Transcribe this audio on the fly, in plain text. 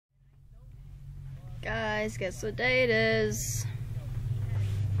Guys, guess what day it is?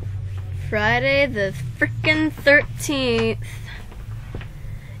 Friday the freaking 13th.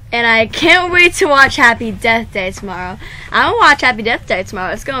 And I can't wait to watch Happy Death Day tomorrow. I'm gonna watch Happy Death Day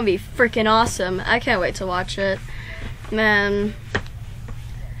tomorrow. It's gonna be freaking awesome. I can't wait to watch it. Man.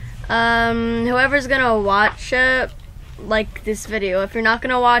 Whoever's gonna watch it, like this video. If you're not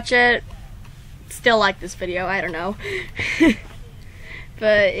gonna watch it, still like this video. I don't know.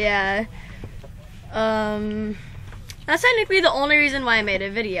 But yeah. That's technically the only reason why I made a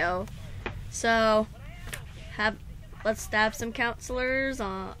video. So, let's stab some counselors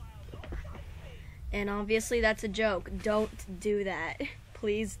on. And obviously that's a joke. Don't do that.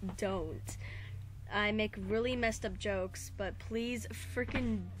 Please don't. I make really messed up jokes, but please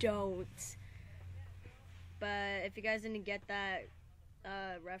freaking don't. But if you guys didn't get that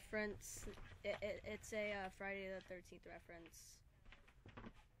reference, it's a Friday the 13th reference.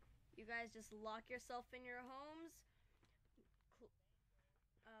 You guys just lock yourself in your homes,